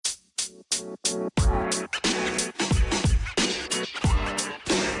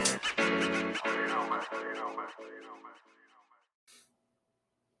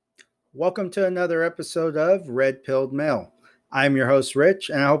Welcome to another episode of Red Pilled Mail. I'm your host, Rich,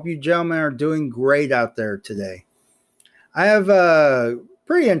 and I hope you gentlemen are doing great out there today. I have a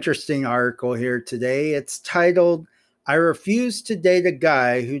pretty interesting article here today. It's titled, I Refuse to Date a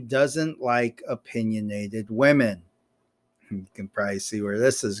Guy Who Doesn't Like Opinionated Women. You can probably see where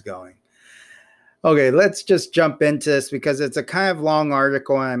this is going. Okay, let's just jump into this because it's a kind of long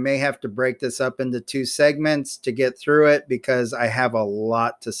article and I may have to break this up into two segments to get through it because I have a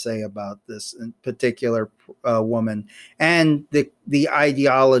lot to say about this particular woman and the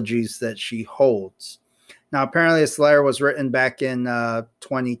ideologies that she holds. Now, apparently this letter was written back in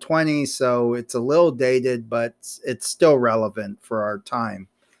 2020, so it's a little dated, but it's still relevant for our time.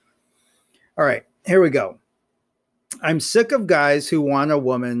 All right, here we go. I'm sick of guys who want a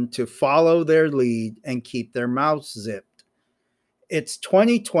woman to follow their lead and keep their mouths zipped. It's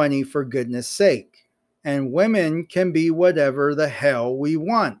 2020 for goodness sake, and women can be whatever the hell we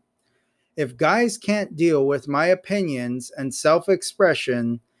want. If guys can't deal with my opinions and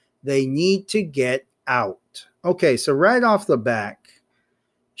self-expression, they need to get out. Okay, so right off the back,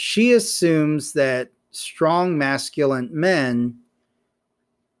 she assumes that strong masculine men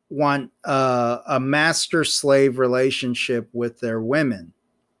want a master-slave relationship with their women.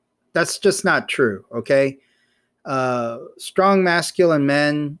 That's just not true, okay? Strong masculine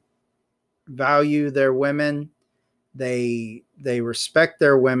men value their women. They respect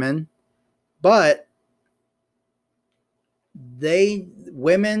their women, but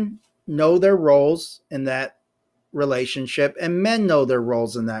women know their roles in that relationship, and men know their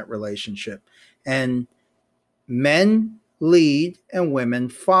roles in that relationship. And men lead and women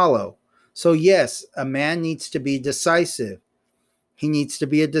follow. So yes, a man needs to be decisive. He needs to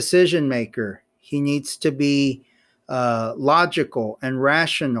be a decision maker. He needs to be logical and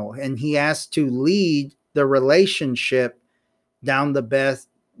rational, and he has to lead the relationship down the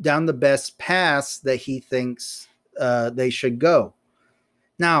best paths that he thinks they should go.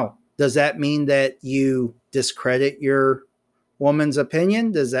 Now, does that mean that you discredit your woman's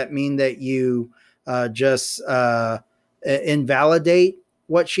opinion? Does that mean that you just invalidate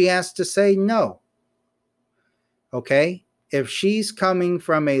what she has to say? No. Okay. If she's coming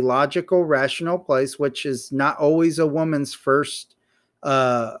from a logical, rational place, which is not always a woman's first,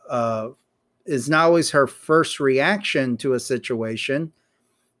 is not always her first reaction to a situation,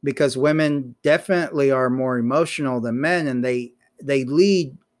 because women definitely are more emotional than men, and they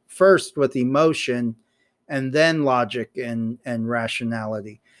lead first with emotion and then logic and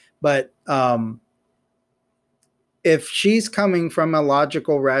rationality. But if she's coming from a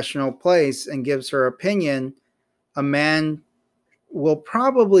logical, rational place and gives her opinion, a man will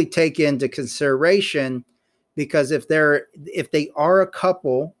probably take into consideration, because if they are a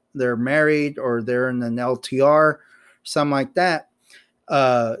couple, they're married or they're in an LTR, something like that,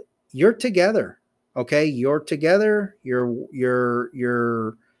 you're together. Okay, you're together.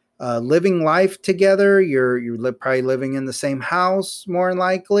 You're living life together. You're probably living in the same house, more than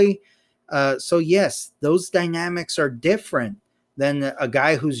likely. So yes, those dynamics are different than a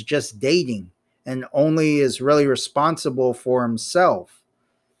guy who's just dating and only is really responsible for himself.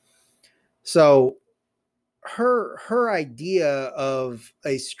 So her idea of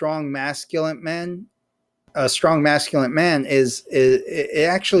a strong masculine man is it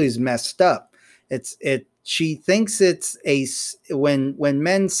actually is messed up. She thinks it's when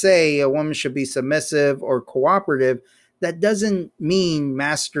men say a woman should be submissive or cooperative, that doesn't mean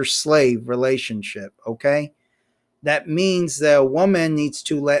master slave relationship, okay? That means that a woman needs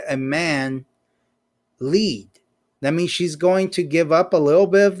to let a man lead. That means she's going to give up a little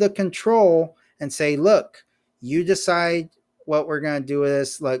bit of the control and say, look, you decide what we're going to do with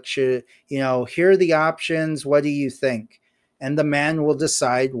this. Like, here are the options. What do you think? And the man will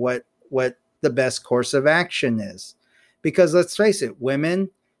decide what the best course of action is. Because let's face it, women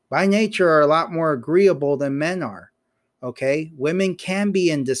by nature are a lot more agreeable than men are. Okay? Women can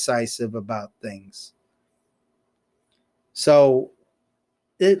be indecisive about things. So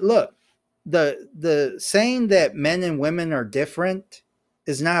look, the saying that men and women are different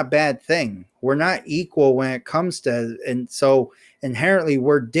is not a bad thing. We're not equal when it comes to, and so inherently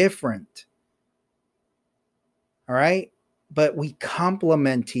we're different. All right? But we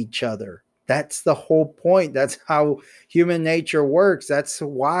complement each other. That's the whole point. That's how human nature works. That's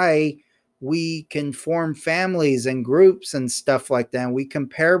why we can form families and groups and stuff like that. And we can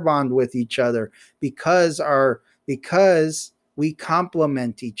pair bond with each other because we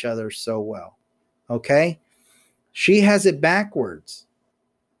complement each other so well. Okay? She has it backwards.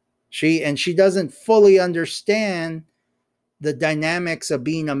 She doesn't fully understand the dynamics of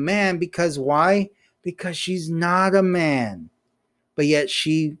being a man, because why? Because she's not a man. But yet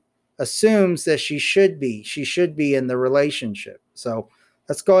she assumes that she should be. She should be in the relationship. So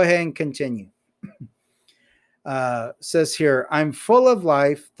let's go ahead and continue. Says here, I'm full of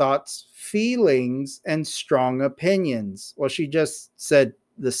life, thoughts, feelings, and strong opinions. Well, she just said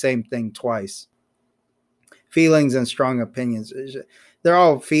the same thing twice. Feelings and strong opinions. They're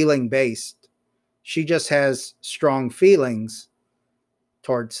all feeling based. She just has strong feelings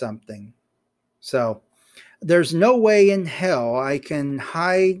towards something. So there's no way in hell I can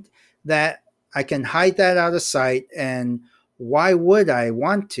hide that. I can hide that out of sight. And why would I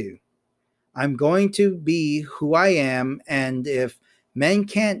want to? I'm going to be who I am. And if men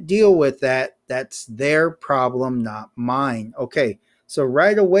can't deal with that, that's their problem, not mine. Okay. So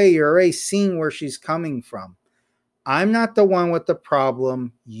right away, you're already seeing where she's coming from. I'm not the one with the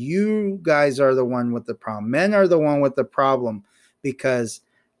problem. You guys are the one with the problem. Men are the one with the problem, because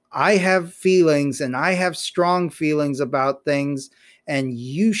I have feelings and I have strong feelings about things, and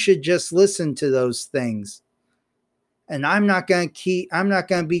you should just listen to those things. And I'm not going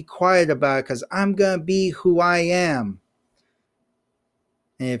to be quiet about it, because I'm going to be who I am.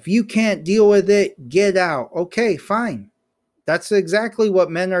 And if you can't deal with it, get out. Okay, fine. That's exactly what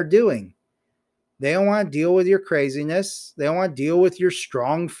men are doing. They don't want to deal with your craziness. They don't want to deal with your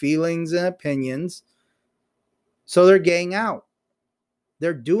strong feelings and opinions. So they're getting out.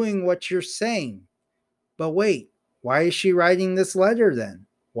 They're doing what you're saying. But wait, why is she writing this letter then?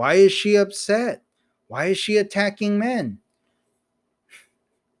 Why is she upset? Why is she attacking men?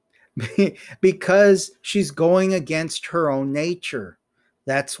 Because she's going against her own nature.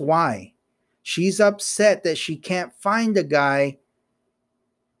 That's why. She's upset that she can't find a guy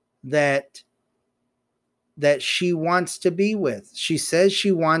that she wants to be with. She says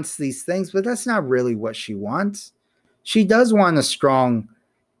she wants these things, but that's not really what she wants. She does want a strong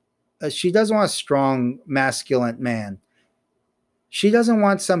masculine man. She doesn't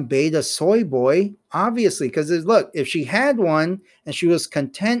want some beta soy boy, obviously, because look, if she had one and she was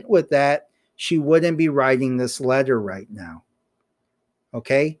content with that, she wouldn't be writing this letter right now.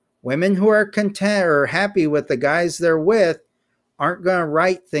 Okay? Women who are content or happy with the guys they're with aren't going to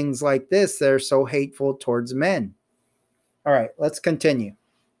write things like this. They're so hateful towards men. All right, let's continue.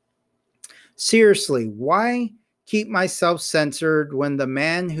 Seriously, why keep myself censored when the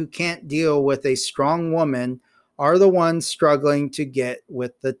man who can't deal with a strong woman are the ones struggling to get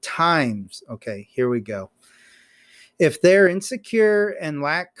with the times? Okay, here we go. If they're insecure and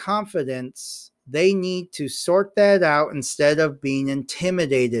lack confidence, they need to sort that out instead of being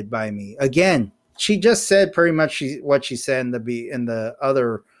intimidated by me. Again, she just said pretty much what she said in the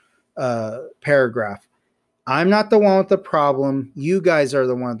other paragraph. I'm not the one with the problem. You guys are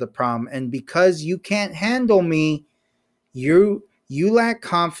the one with the problem. And because you can't handle me, you lack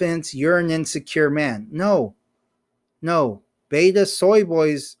confidence. You're an insecure man. No. Beta soy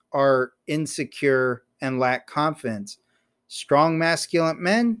boys are insecure and lack confidence. Strong masculine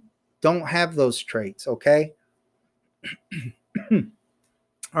men don't have those traits, okay?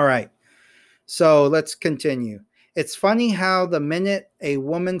 All right. So let's continue. It's funny how the minute a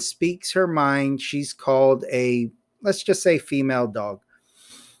woman speaks her mind, she's called a, let's just say, female dog.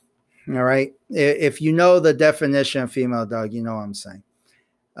 All right. If you know the definition of female dog, you know what I'm saying.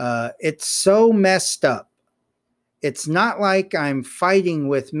 It's so messed up. It's not like I'm fighting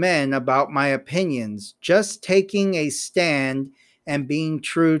with men about my opinions, just taking a stand and being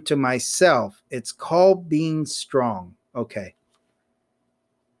true to myself. It's called being strong. Okay.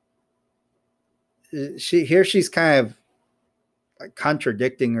 She's kind of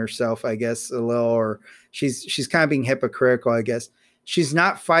contradicting herself, I guess, a little, or she's kind of being hypocritical, I guess. She's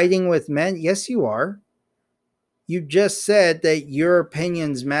not fighting with men. Yes, you are. You just said that your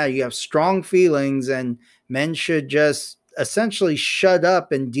opinions matter. You have strong feelings, and men should just essentially shut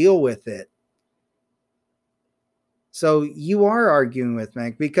up and deal with it. So you are arguing with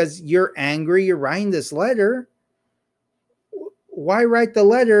men because you're angry. You're writing this letter. Why write the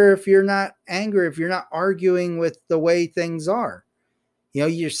letter if you're not angry, if you're not arguing with the way things are? You know,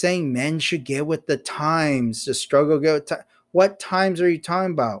 you're saying men should get with the times, the struggle go. What times are you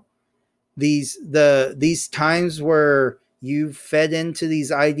talking about? These times where you fed into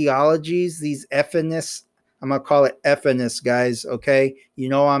these ideologies, these effinists. I'm gonna call it effinists, guys. Okay, you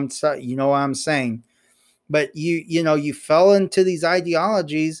know what I'm saying. But you fell into these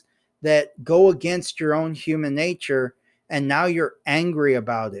ideologies that go against your own human nature. And now you're angry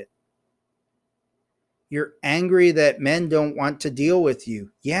about it. You're angry that men don't want to deal with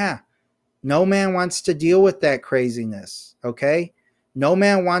you. Yeah, no man wants to deal with that craziness, okay? No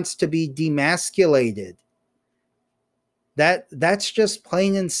man wants to be demasculated. That's just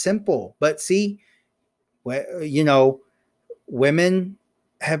plain and simple. But see, you know, women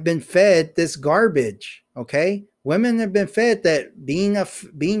have been fed this garbage. Okay, women have been fed that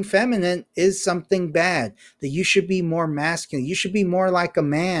being feminine is something bad. That you should be more masculine. You should be more like a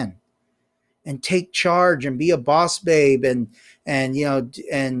man and take charge and be a boss babe and you know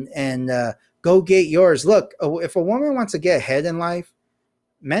and go get yours. Look, if a woman wants to get ahead in life,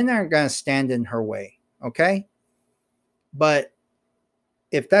 men aren't going to stand in her way. Okay, but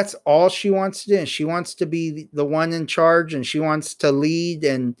if that's all she wants to do, and she wants to be the one in charge, and she wants to lead,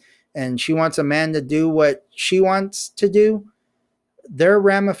 and she wants a man to do what she wants to do, there are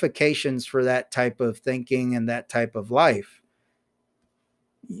ramifications for that type of thinking and that type of life.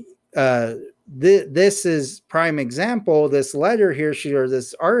 This is prime example. This letter here, or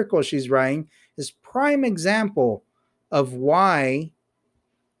this article she's writing, is prime example of why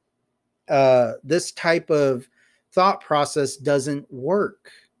this type of thought process doesn't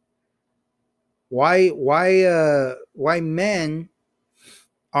work. Why men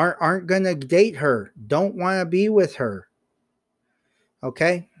aren't gonna date her, don't want to be with her.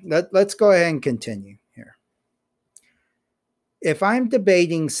 Okay, let's go ahead and continue here. If I'm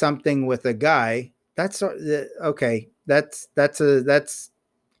debating something with a guy, that's okay. That's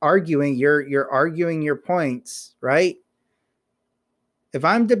arguing. You're arguing your points, right? If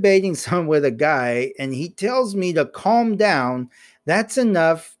I'm debating something with a guy and he tells me to calm down, that's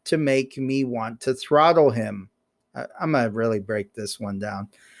enough to make me want to throttle him. I'm going to really break this one down,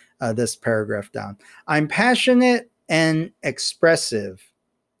 this paragraph down. I'm passionate and expressive.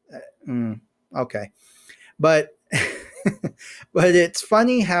 Okay. But but it's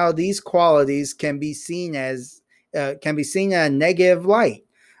funny how these qualities can be seen as in a negative light.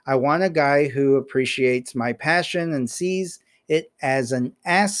 I want a guy who appreciates my passion and sees it as an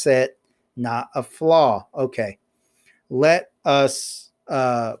asset, not a flaw. Okay, let us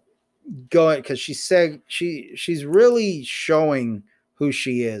go, because she said she's really showing who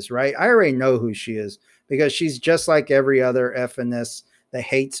she is, right? I already know who she is, because she's just like every other feminist that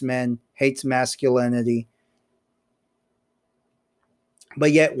hates men, hates masculinity,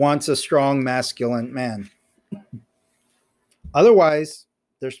 but yet wants a strong masculine man. Otherwise,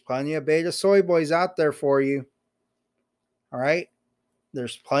 there's plenty of beta soy boys out there for you. All right.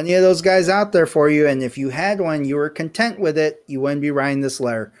 There's plenty of those guys out there for you. And if you had one, you were content with it, you wouldn't be writing this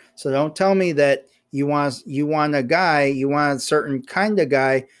letter. So don't tell me that you want a guy, you want a certain kind of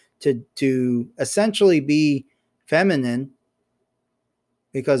guy to essentially be feminine,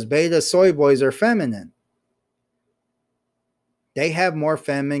 because beta soy boys are feminine. They have more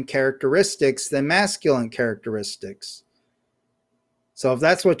feminine characteristics than masculine characteristics. So if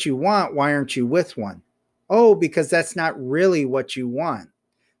that's what you want, why aren't you with one? Oh, because that's not really what you want.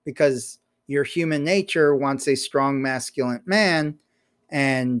 Because your human nature wants a strong masculine man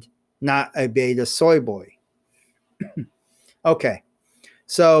and not a beta soy boy. Okay.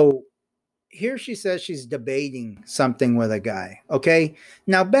 So here she says she's debating something with a guy. Okay.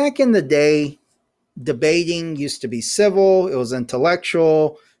 Now, back in the day, debating used to be civil, it was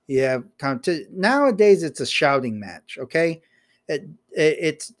intellectual. Nowadays it's a shouting match. Okay.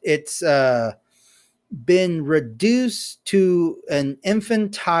 It's been reduced to an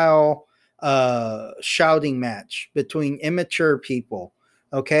infantile shouting match between immature people.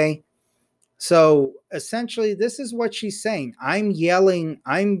 Okay. So essentially, this is what she's saying. I'm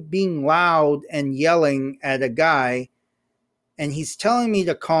being loud and yelling at a guy, and he's telling me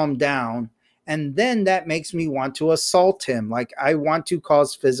to calm down. And then that makes me want to assault him. Like, I want to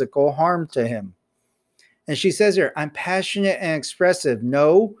cause physical harm to him. And she says here, I'm passionate and expressive.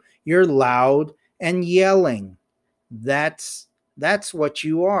 No, you're loud and yelling. That's what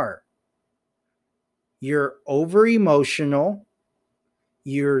you are. You're over emotional.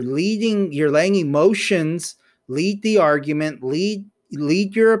 You're letting emotions lead the argument, lead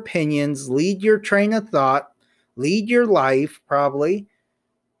your opinions, lead your train of thought, lead your life, probably.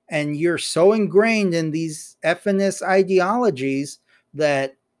 And you're so ingrained in these feminist ideologies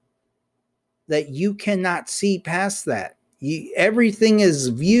that you cannot see past that. Everything is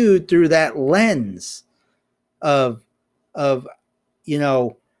viewed through that lens of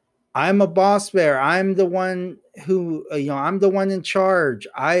I'm a boss bear. I'm the one who, I'm the one in charge.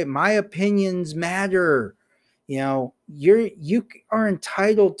 My opinions matter. You are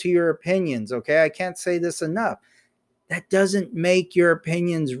entitled to your opinions. Okay. I can't say this enough. That doesn't make your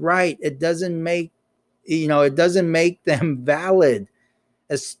opinions right. It doesn't make them valid,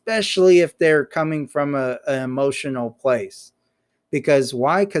 especially if they're coming from an emotional place. Because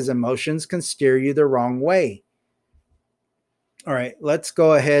why? Because emotions can steer you the wrong way. All right, let's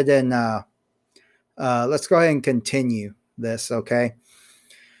go ahead and continue this, okay?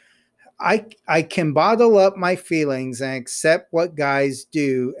 I can bottle up my feelings and accept what guys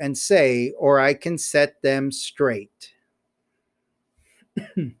do and say, or I can set them straight.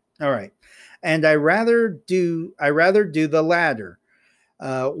 All right. And I rather do the latter.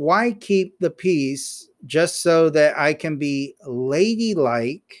 Why keep the peace just so that I can be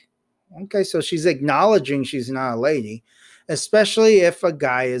ladylike? Okay, so she's acknowledging she's not a lady, especially if a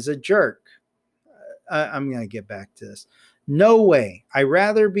guy is a jerk. I'm going to get back to this. No way. I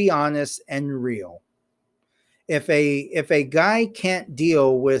rather be honest and real. If a guy can't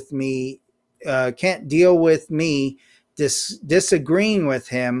deal with me disagreeing with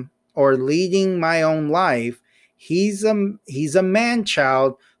him or leading my own life, he's a man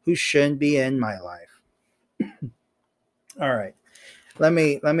child who shouldn't be in my life. All right, let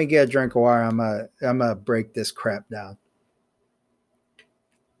me get a drink of water. I'm gonna break this crap down.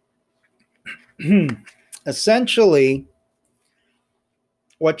 Essentially,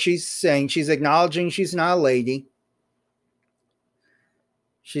 what she's saying, she's acknowledging she's not a lady.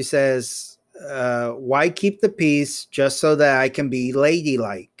 She says, "Why keep the peace just so that I can be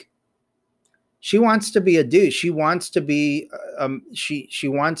ladylike?" She wants to be a dude. She wants to be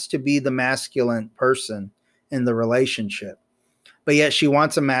the masculine person in the relationship, but yet she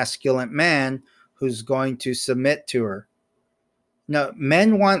wants a masculine man who's going to submit to her. No,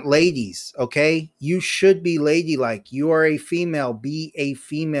 men want ladies. Okay, you should be ladylike. You are a female. Be a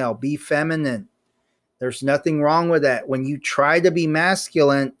female. Be feminine. There's nothing wrong with that. When you try to be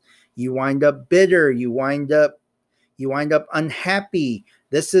masculine, you wind up bitter. You wind up unhappy.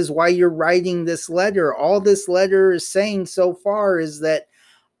 This is why you're writing this letter. All this letter is saying so far is that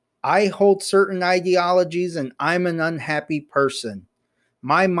I hold certain ideologies and I'm an unhappy person.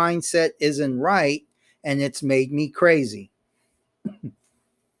 My mindset isn't right and it's made me crazy.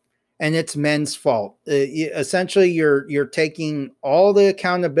 And it's men's fault. Essentially, you're taking all the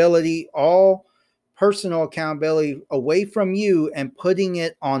accountability, all personal accountability away from you and putting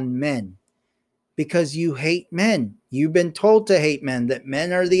it on men because you hate men. You've been told to hate men, that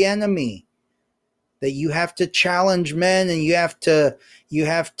men are the enemy, that you have to challenge men and you have to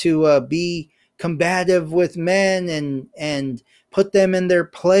be combative with men and put them in their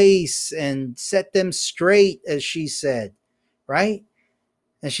place and set them straight, as she said, right?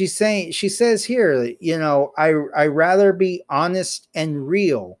 And she says here, I rather be honest and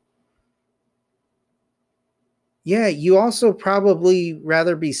real. Yeah, you also probably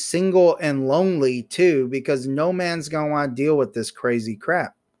rather be single and lonely too, because no man's gonna want to deal with this crazy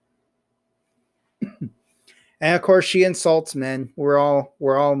crap. And of course, she insults men. We're all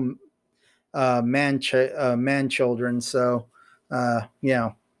man children, so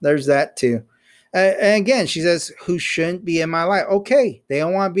there's that too. And again, she says, "Who shouldn't be in my life?" Okay, they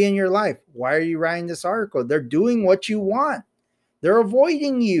don't want to be in your life. Why are you writing this article? They're doing what you want. They're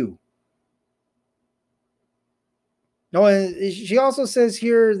avoiding you. No, and she also says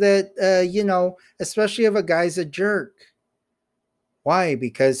here that especially if a guy's a jerk. Why?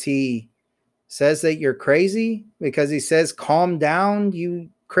 Because he says that you're crazy? Because he says, "Calm down, you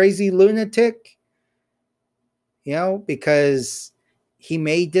crazy lunatic"? Because he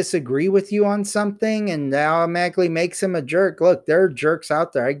may disagree with you on something and that automatically makes him a jerk. Look, there are jerks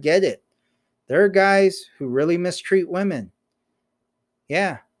out there. I get it. There are guys who really mistreat women.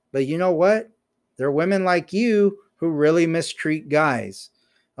 Yeah, but you know what? There are women like you who really mistreat guys.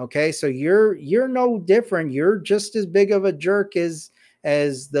 Okay, so you're no different. You're just as big of a jerk as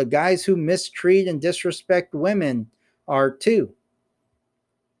the guys who mistreat and disrespect women are too.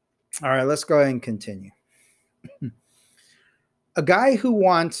 All right, let's go ahead and continue. A guy who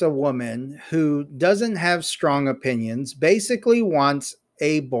wants a woman who doesn't have strong opinions basically wants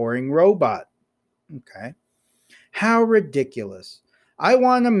a boring robot. Okay. How ridiculous. I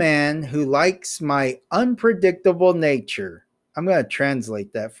want a man who likes my unpredictable nature. I'm going to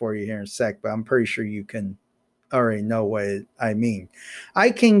translate that for you here in a sec, but I'm pretty sure you can already know what I mean.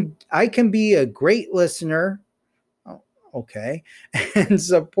 I can be a great listener, okay, and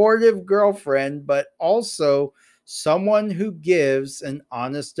supportive girlfriend, but also someone who gives an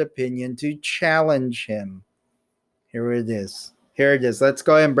honest opinion to challenge him. Here it is. Here it is. Let's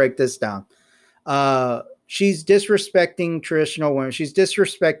go ahead and break this down. She's disrespecting traditional women. She's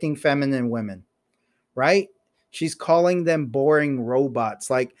disrespecting feminine women, right? She's calling them boring robots.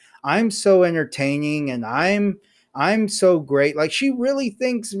 Like, I'm so entertaining and I'm so great. Like, she really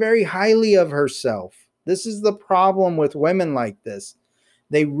thinks very highly of herself. This is the problem with women like this.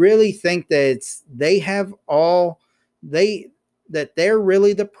 They really think that they have all they that they're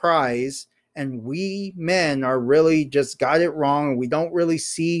really the prize and we men are really just got it wrong, and we don't really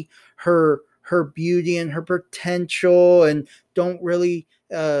see her beauty and her potential, and don't really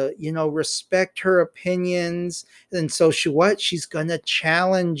respect her opinions. And so she's gonna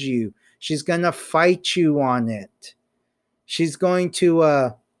challenge you. She's gonna fight you on it. She's going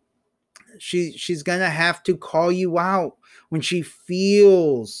to she's gonna have to call you out when she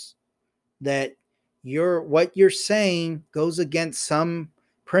feels that what you're saying goes against some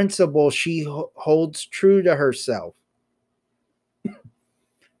principle she holds true to herself.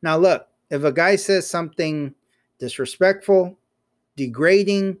 Now look, if a guy says something disrespectful,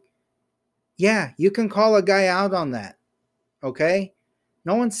 degrading, yeah, you can call a guy out on that. Okay?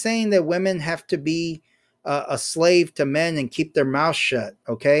 No one's saying that women have to be a slave to men and keep their mouth shut.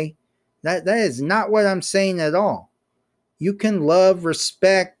 Okay? That is not what I'm saying at all. You can love,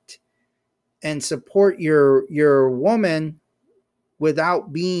 respect, and support your woman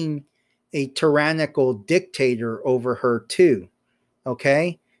without being a tyrannical dictator over her too.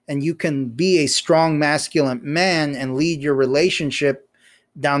 Okay? And you can be a strong masculine man and lead your relationship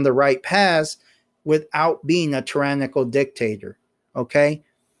down the right paths without being a tyrannical dictator. Okay?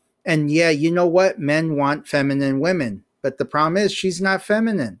 And yeah, you know what? Men want feminine women, but the problem is she's not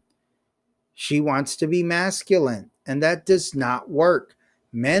feminine. She wants to be masculine, and that does not work.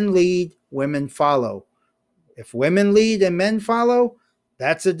 Men lead, women follow. If women lead and men follow,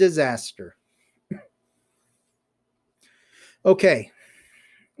 that's a disaster. Okay,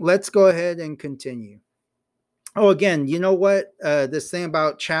 let's go ahead and continue. Oh, again, you know what? This thing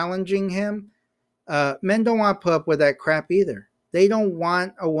about challenging him, men don't want to put up with that crap either. They don't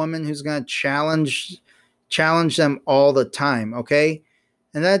want a woman who's going to challenge them all the time, okay?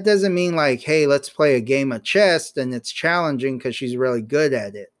 And that doesn't mean like, hey, let's play a game of chess and it's challenging because she's really good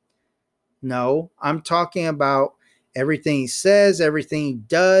at it. No, I'm talking about everything he says, everything he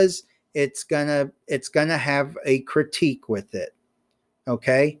does, it's gonna have a critique with it.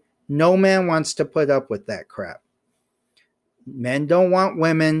 Okay? No man wants to put up with that crap. Men don't want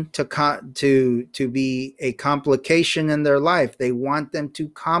women to be a complication in their life. They want them to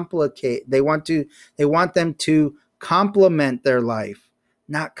complicate. They want them to complement their life,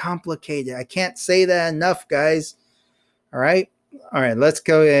 not complicated. I can't say that enough, guys. All right? All right, let's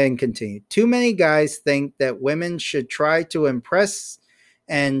go ahead and continue. Too many guys think that women should try to impress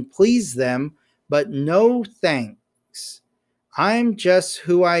and please them, but no thanks. I'm just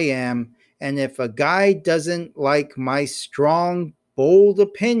who I am, and if a guy doesn't like my strong, bold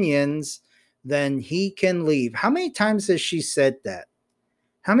opinions, then he can leave. How many times has she said that?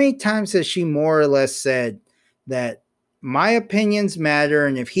 How many times has she more or less said that my opinions matter,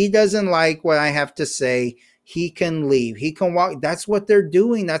 and if he doesn't like what I have to say, he can leave. He can walk. That's what they're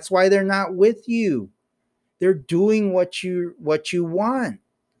doing. That's why they're not with you. They're doing what you want.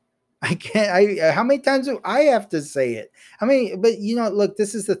 How many times do I have to say it? But look,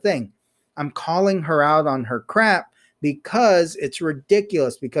 this is the thing. I'm calling her out on her crap because it's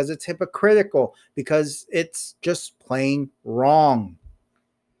ridiculous, because it's hypocritical, because it's just plain wrong.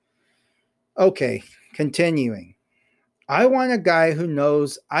 Okay, continuing. I want a guy who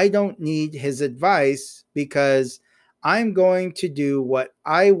knows I don't need his advice because I'm going to do what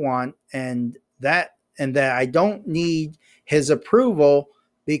I want, and that I don't need his approval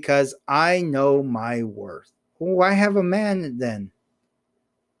because I know my worth. Well, why have a man then?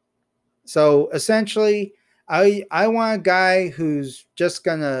 So essentially, I want a guy who's just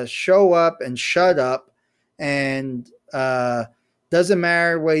gonna show up and shut up, and doesn't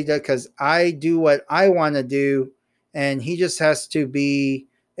matter what he does because I do what I want to do, and he just has to be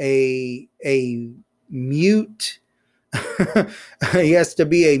a mute. He has to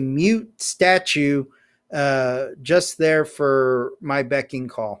be a mute statue, just there for my becking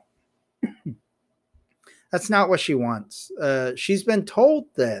call. That's not what she wants. She's been told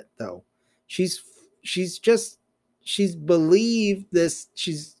that though. She's believed this.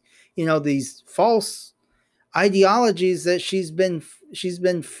 She's these false ideologies that she's been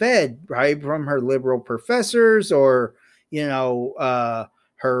fed, right, from her liberal professors, or her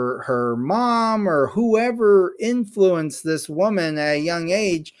mom, or whoever influenced this woman at a young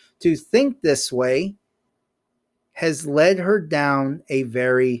age to think this way, has led her down a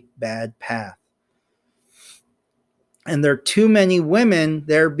very bad path. And there are too many women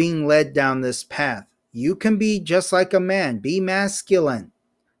that are being led down this path. You can be just like a man, be masculine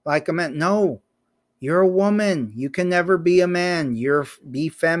like a man. No, you're a woman. You can never be a man. Be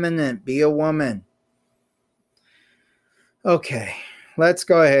feminine, be a woman. Okay, let's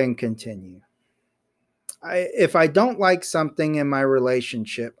go ahead and continue. If I don't like something in my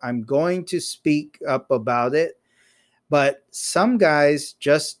relationship, I'm going to speak up about it, But some guys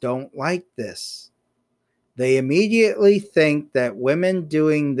just don't like this. They immediately think that women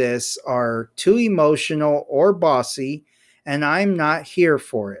doing this are too emotional or bossy, and I'm not here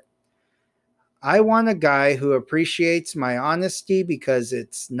for it. I want a guy who appreciates my honesty because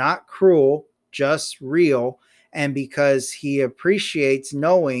it's not cruel, just real, and because he appreciates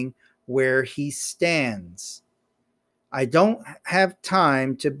knowing where he stands. I don't have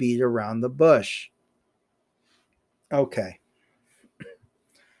time to beat around the bush. Okay.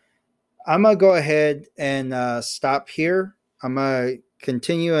 I'm going to go ahead and stop here. I'm going to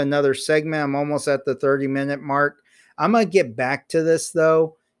continue another segment. I'm almost at the 30-minute mark. I'm going to get back to this,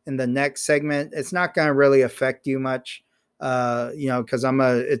 though, in the next segment. It's not going to really affect you much, because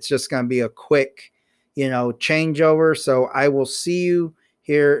it's just going to be a quick, changeover. So I will see you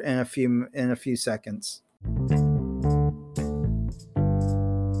here in a few seconds.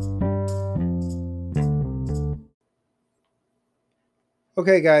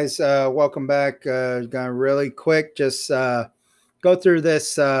 Okay, guys, welcome back. Gonna really quick just go through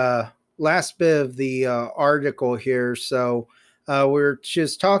this last bit of the article here. So we're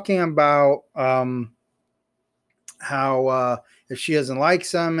just talking about how if she doesn't like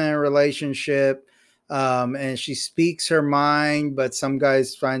some in a relationship, and she speaks her mind, but some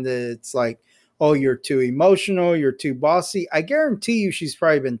guys find that it's like, oh, you're too emotional, you're too bossy. I guarantee you she's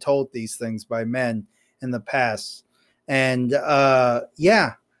probably been told these things by men in the past. And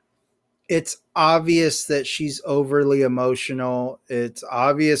yeah, it's obvious that she's overly emotional. It's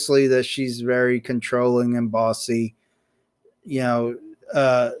obviously that she's very controlling and bossy. This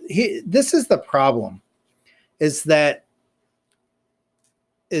is the problem is that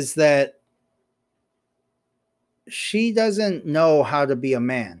she doesn't know how to be a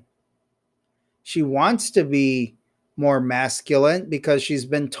man. She wants to be more masculine because she's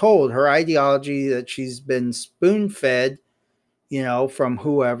been told her ideology that she's been spoon fed, from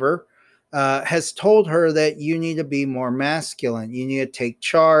whoever, has told her that you need to be more masculine. You need to take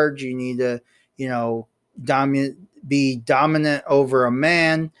charge. You need to, be dominant over a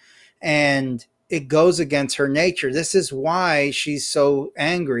man. And it goes against her nature. This is why she's so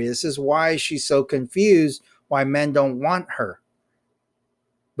angry. This is why she's so confused, why men don't want her.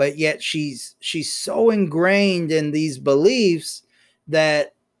 But yet she's so ingrained in these beliefs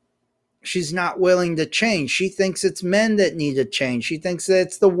that she's not willing to change. She thinks it's men that need to change. She thinks that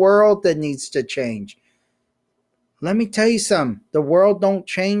it's the world that needs to change. Let me tell you something. The world don't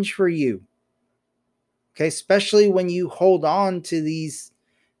change for you. Okay, especially when you hold on to these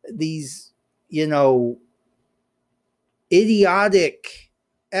idiotic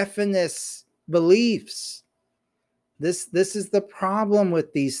FNS beliefs. This is the problem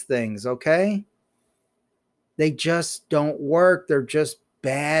with these things, okay? They just don't work. They're just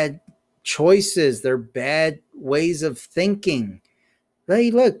bad choices. They're bad ways of thinking. Hey,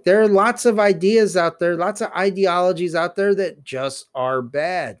 look, there are lots of ideas out there, lots of ideologies out there that just are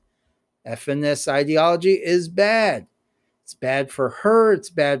bad. FNS ideology is bad. It's bad for her. It's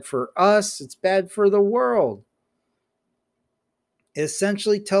bad for us. It's bad for the world. It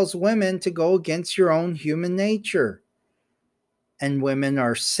essentially tells women to go against your own human nature. And women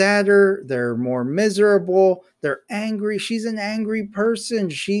are sadder, they're more miserable, they're angry. She's an angry person.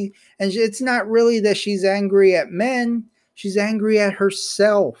 It's not really that she's angry at men, she's angry at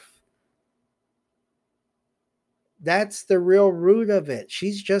herself. That's the real root of it.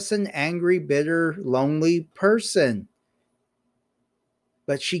 She's just an angry, bitter, lonely person.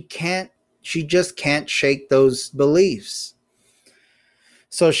 But she just can't shake those beliefs.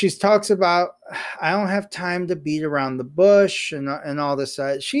 So she talks about, I don't have time to beat around the bush and all this.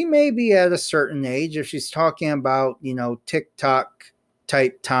 She may be at a certain age, if she's talking about, TikTok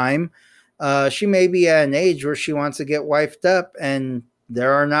type time, she may be at an age where she wants to get wifed up, and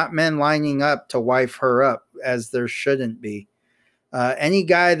there are not men lining up to wife her up, as there shouldn't be. Any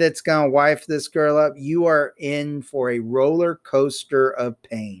guy that's going to wife this girl up, you are in for a roller coaster of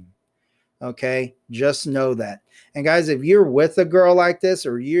pain. Okay, just know that. And guys, if you're with a girl like this,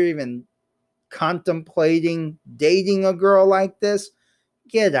 or you're even contemplating dating a girl like this,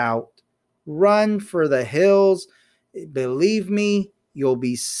 get out. Run for the hills. Believe me, you'll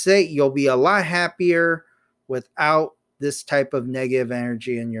be safe. You'll be a lot happier without this type of negative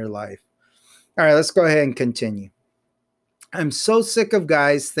energy in your life. All right, let's go ahead and continue. I'm so sick of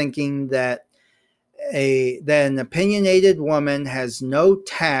guys thinking that an opinionated woman has no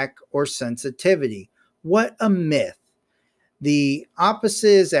tact or sensitivity. What a myth. The opposite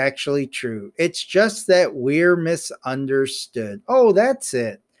is actually true. It's just that we're misunderstood. Oh, that's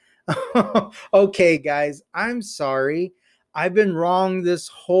it. Okay, guys, I'm sorry. I've been wrong this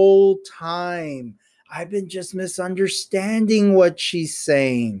whole time. I've been just misunderstanding what she's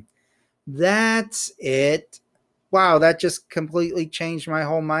saying. That's it. Wow, that just completely changed my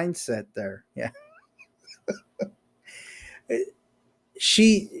whole mindset there. Yeah.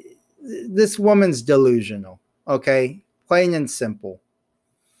 This woman's delusional. Okay. Plain and simple.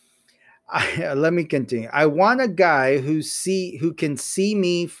 Let me continue. I want a guy who can see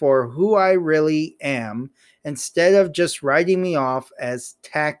me for who I really am instead of just writing me off as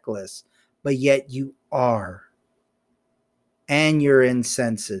tactless, but yet you are. And you're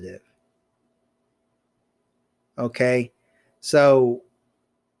insensitive. Okay? So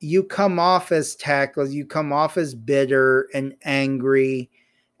you come off as tactless, you come off as bitter and angry,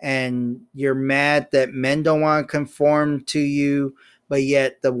 and you're mad that men don't want to conform to you, but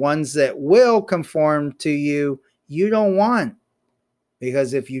yet the ones that will conform to you, you don't want.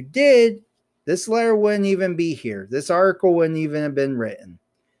 Because if you did, this letter wouldn't even be here. This article wouldn't even have been written.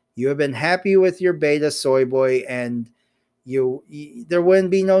 You have been happy with your beta soy boy, and there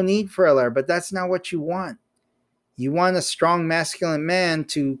wouldn't be no need for a letter, but that's not what you want. You want a strong masculine man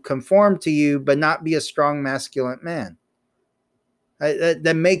to conform to you, but not be a strong masculine man.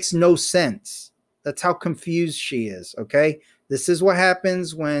 That makes no sense. That's how confused she is, okay? This is what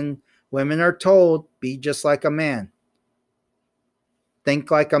happens when women are told, be just like a man. Think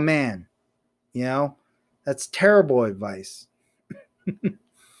like a man. You know? That's terrible advice.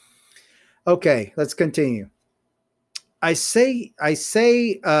 Okay, let's continue. I say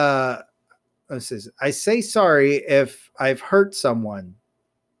sorry if I've hurt someone.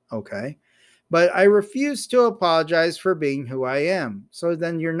 Okay. But I refuse to apologize for being who I am. So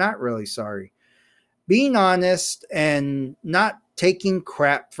then you're not really sorry. Being honest and not taking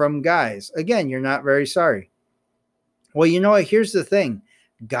crap from guys. Again, you're not very sorry. Well, you know what? Here's the thing.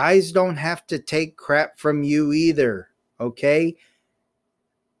 Guys don't have to take crap from you either. Okay.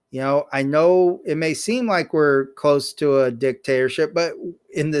 You know, I know it may seem like we're close to a dictatorship, but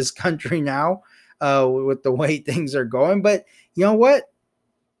in this country now, with the way things are going, but you know what?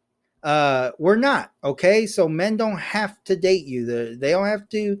 We're not. Okay. So men don't have to date you. They don't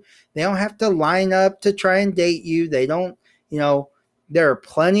have to line up to try and date you. They don't, there are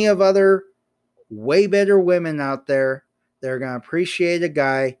plenty of other way better women out there that are going to appreciate a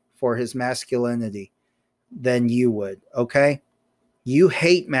guy for his masculinity than you would. Okay. You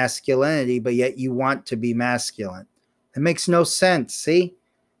hate masculinity, but yet you want to be masculine. It makes no sense. See,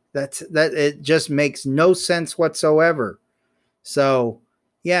 it just makes no sense whatsoever. So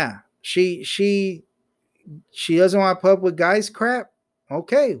yeah, she doesn't want to put up with guys' crap.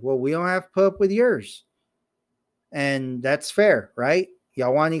 Okay, well, we don't have to put up with yours. And that's fair, right?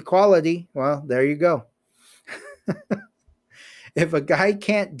 Y'all want equality. Well, there you go. If a guy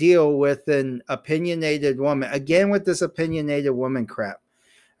can't deal with an opinionated woman, again with this opinionated woman crap,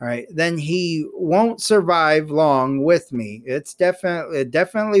 all right, then he won't survive long with me. It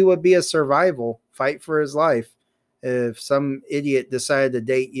definitely would be a survival fight for his life if some idiot decided to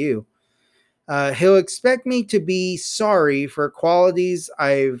date you. He'll expect me to be sorry for qualities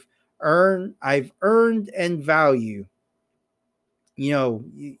I've earned and value. You know,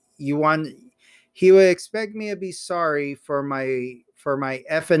 you want. He would expect me to be sorry for my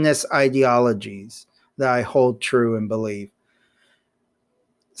FNS ideologies that I hold true and believe.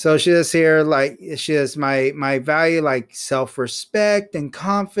 So she says here, like, she has my value, like self-respect and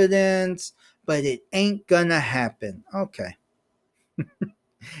confidence, but it ain't gonna happen. Okay.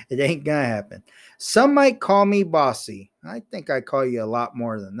 It ain't gonna happen. Some might call me bossy. I think I call you a lot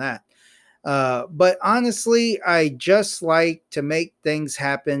more than that. But honestly, I just like to make things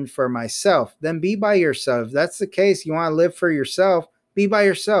happen for myself. Then be by yourself. If that's the case, you want to live for yourself, be by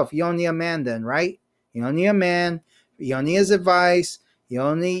yourself. You don't need a man then, right? You don't need a man. You don't need his advice. You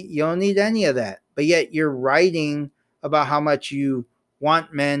don't need any of that. But yet you're writing about how much you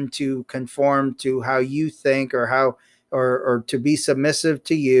want men to conform to how you think, or how or to be submissive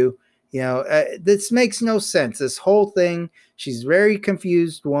to you. This makes no sense. This whole thing, she's a very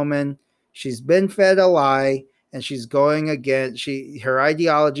confused woman. She's been fed a lie, and she's going against her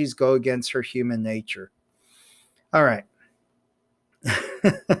ideologies go against her human nature. All right.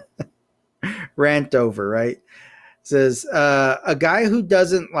 Rant over, right? It says a guy who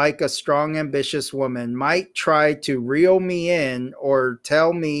doesn't like a strong, ambitious woman might try to reel me in or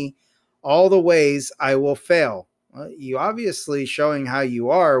tell me all the ways I will fail. You obviously showing how you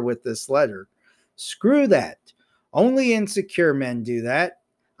are with this letter. Screw that. Only insecure men do that.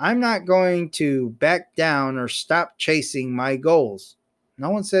 I'm not going to back down or stop chasing my goals. No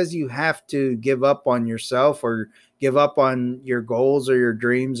one says you have to give up on yourself or give up on your goals or your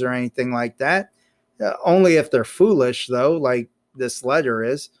dreams or anything like that. Only if they're foolish, though, like this letter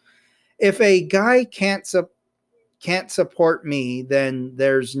is. If a guy can't support me, then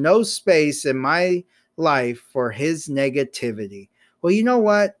there's no space in my life for his negativity. Well, you know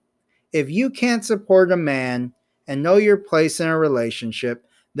what? If you can't support a man and know your place in a relationship,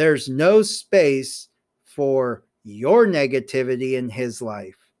 there's no space for your negativity in his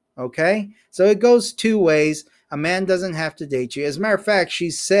life. Okay? So it goes two ways. A man doesn't have to date you. As a matter of fact, she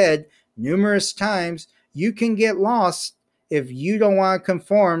said numerous times, you can get lost if you don't want to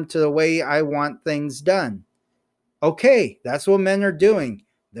conform to the way I want things done. Okay, that's what men are doing.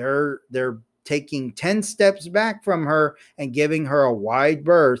 They're taking 10 steps back from her and giving her a wide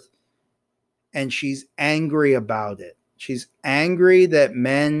berth, and she's angry about it. She's angry that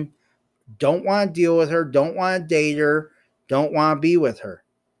men don't want to deal with her, don't want to date her, don't want to be with her.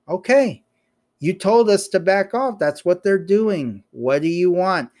 Okay, you told us to back off. That's what they're doing. What do you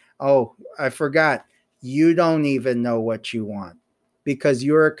want? Oh, I forgot. You don't even know what you want because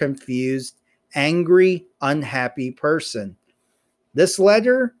you're a confused, angry, unhappy person. This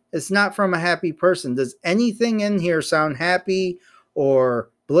letter is not from a happy person. Does anything in here sound happy or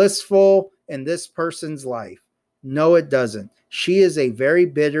blissful in this person's life? No, it doesn't. She is a very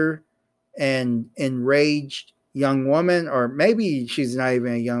bitter and enraged young woman, or maybe she's not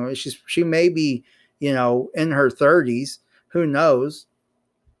even a young woman. She may be, in her 30s. Who knows?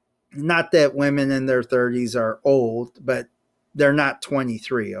 Not that women in their 30s are old, but they're not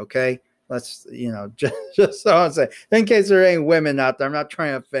 23, okay? Let's, just so I say, in case there ain't women out there, I'm not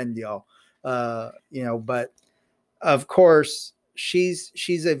trying to offend y'all. But of course,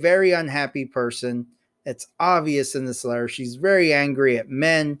 she's a very unhappy person. It's obvious in this letter. She's very angry at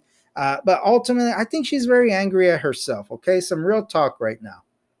men. But ultimately, I think she's very angry at herself. Okay, some real talk right now.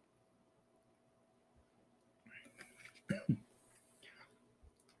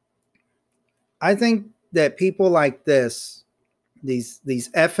 I think that people like this, these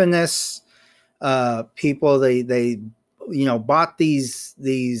FNS people, they bought these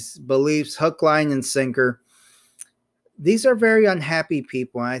beliefs hook, line, and sinker. These are very unhappy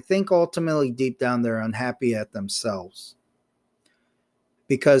people, and I think ultimately deep down they're unhappy at themselves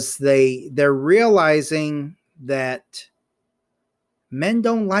because they're realizing that men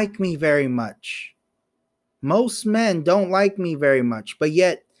don't like me very much. Most men don't like me very much, but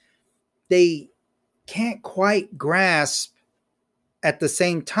yet they can't quite grasp at the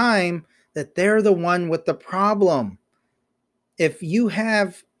same time that they're the one with the problem. If you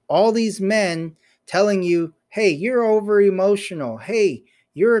have all these men telling you, hey, you're over emotional. Hey,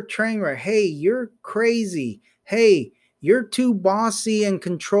 you're a train wreck. Hey, you're crazy. Hey, you're too bossy and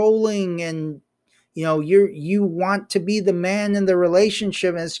controlling, and you want to be the man in the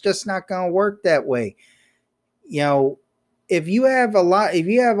relationship, and it's just not going to work that way. If you have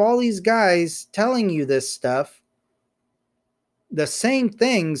all these guys telling you this stuff, the same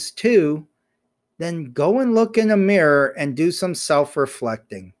things too, then go and look in a mirror and do some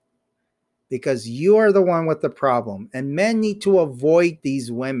self-reflecting, because you are the one with the problem, and men need to avoid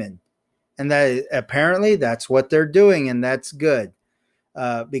these women. And that apparently that's what they're doing, and that's good,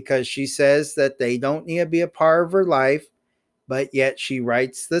 because she says that they don't need to be a part of her life, but yet she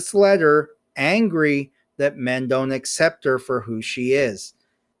writes this letter angry that men don't accept her for who she is.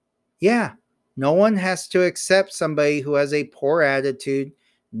 Yeah, no one has to accept somebody who has a poor attitude,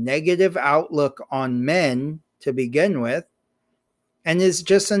 negative outlook on men to begin with, and is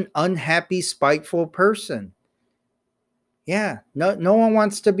just an unhappy, spiteful person. Yeah, no one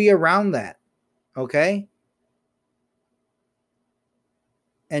wants to be around that. Okay?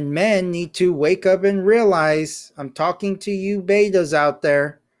 And men need to wake up and realize, I'm talking to you betas out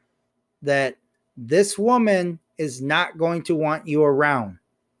there, that this woman is not going to want you around.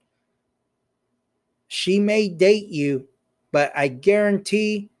 She may date you, but I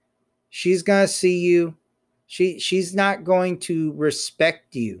guarantee she's going to see you. She's not going to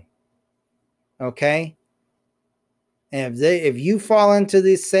respect you. Okay? And if you fall into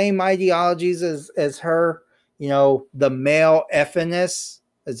the same ideologies as her, the male effness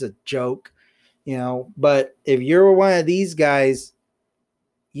is a joke, but if you're one of these guys,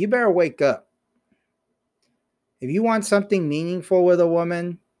 you better wake up. If you want something meaningful with a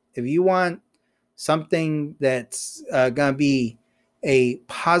woman, if you want something that's going to be a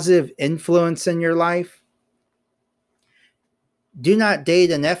positive influence in your life, do not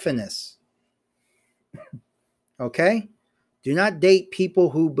date an effness. Okay? Do not date people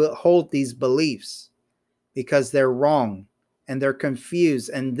who hold these beliefs, because they're wrong and they're confused.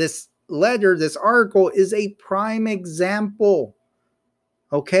 And this letter, this article is a prime example.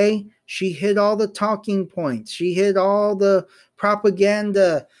 Okay? She hit all the talking points. She hit all the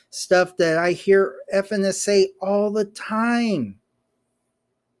propaganda stuff that I hear FNS say all the time.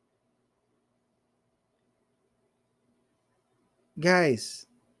 Guys,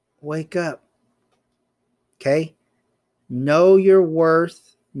 wake up. Okay? Know your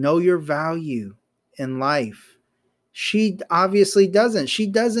worth, know your value in life. She obviously doesn't. She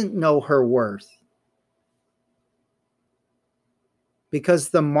doesn't know her worth because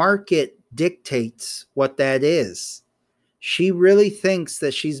the market dictates what that is. She really thinks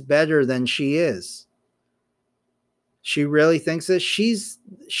that she's better than she is. She really thinks that she's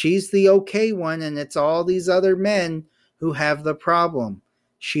the okay one and it's all these other men who have the problem.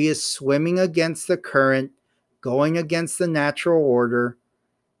 She is swimming against the current, going against the natural order,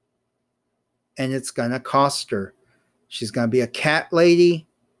 and it's going to cost her. She's going to be a cat lady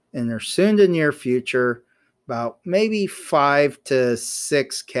in her soon to near future, about maybe 5 to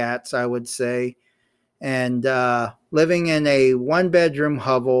 6 cats, I would say, and living in a 1-bedroom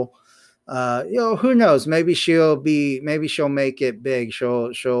hovel. Who knows? Maybe she'll make it big.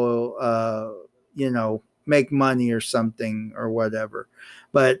 She'll make money or something or whatever.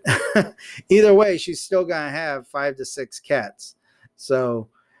 But either way, she's still gonna have 5 to 6 cats. So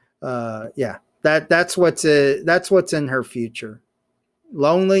yeah, that's what's in her future.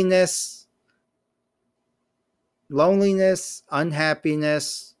 Loneliness,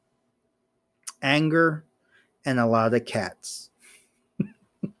 unhappiness, anger, and a lot of cats.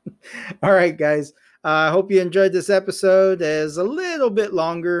 All right, guys. I hope you enjoyed this episode. It's a little bit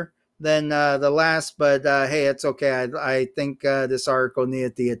longer than the last, but hey, it's okay. I think this article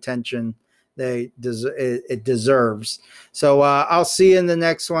needed the attention it deserves. So I'll see you in the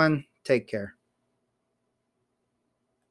next one. Take care.